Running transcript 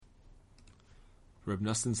Reb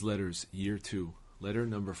Noson's Letters, Year 2, Letter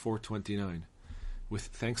number 429. With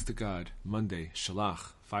thanks to God, Monday,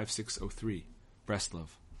 Shalach, 5603, Breslov.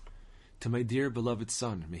 To my dear beloved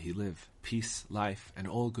son, may he live. Peace, life, and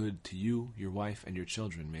all good to you, your wife, and your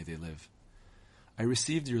children, may they live. I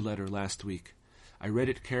received your letter last week. I read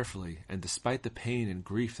it carefully, and despite the pain and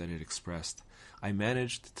grief that it expressed, I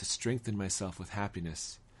managed to strengthen myself with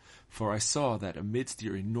happiness. For I saw that amidst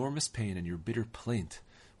your enormous pain and your bitter plaint,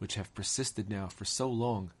 which have persisted now for so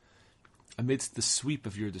long, amidst the sweep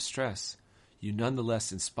of your distress, you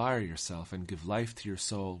nonetheless inspire yourself and give life to your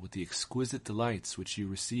soul with the exquisite delights which you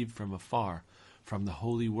receive from afar, from the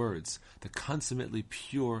holy words, the consummately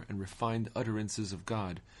pure and refined utterances of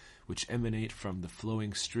God, which emanate from the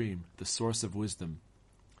flowing stream, the source of wisdom.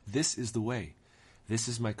 This is the way. This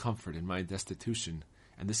is my comfort in my destitution,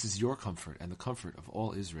 and this is your comfort and the comfort of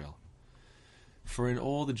all Israel. For in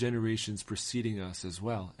all the generations preceding us as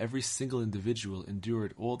well, every single individual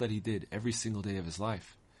endured all that he did every single day of his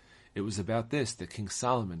life. It was about this that King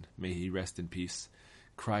Solomon, may he rest in peace,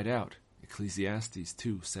 cried out, Ecclesiastes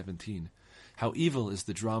 2:17, how evil is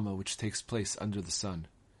the drama which takes place under the sun.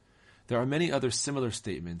 There are many other similar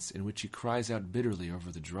statements in which he cries out bitterly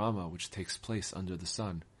over the drama which takes place under the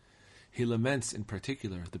sun. He laments in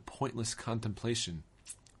particular the pointless contemplation,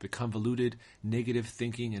 the convoluted, negative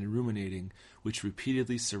thinking and ruminating which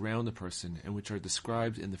repeatedly surround a person and which are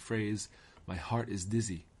described in the phrase, my heart is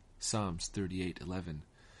dizzy, Psalms 38:11.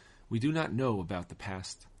 We do not know about the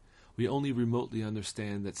past. We only remotely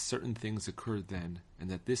understand that certain things occurred then, and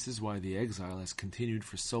that this is why the exile has continued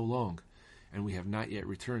for so long, and we have not yet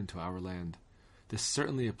returned to our land. This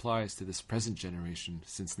certainly applies to this present generation,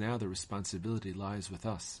 since now the responsibility lies with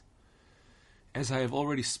us. As I have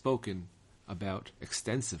already spoken about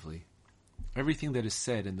extensively, everything that is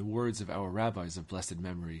said in the words of our rabbis of blessed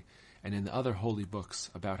memory, and in the other holy books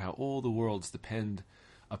about how all the worlds depend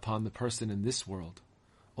upon the person in this world,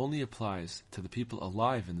 only applies to the people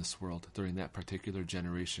alive in this world during that particular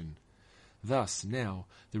generation. Thus, now,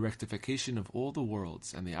 the rectification of all the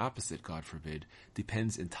worlds, and the opposite, God forbid,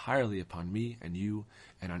 depends entirely upon me and you,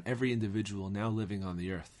 and on every individual now living on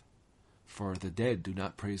the earth. For the dead do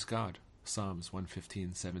not praise God, Psalms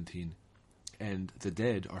 115:17, and the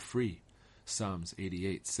dead are free, Psalms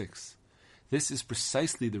 88:6. This is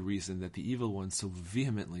precisely the reason that the evil one so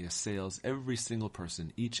vehemently assails every single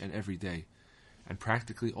person each and every day, and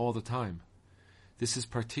practically all the time. This is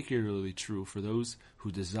particularly true for those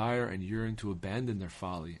who desire and yearn to abandon their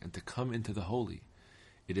folly and to come into the holy.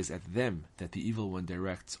 It is at them that the evil one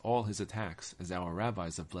directs all his attacks, as our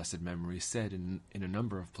rabbis of blessed memory said in a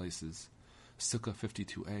number of places. Sukkah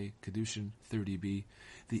 52a, Kedushin 30b,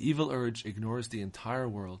 the evil urge ignores the entire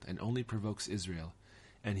world and only provokes Israel,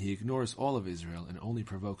 and he ignores all of Israel and only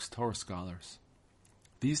provokes Torah scholars.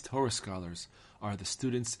 These Torah scholars are the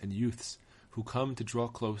students and youths who come to draw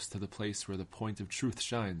close to the place where the point of truth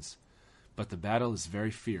shines. But the battle is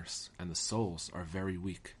very fierce, and the souls are very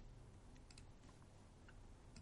weak.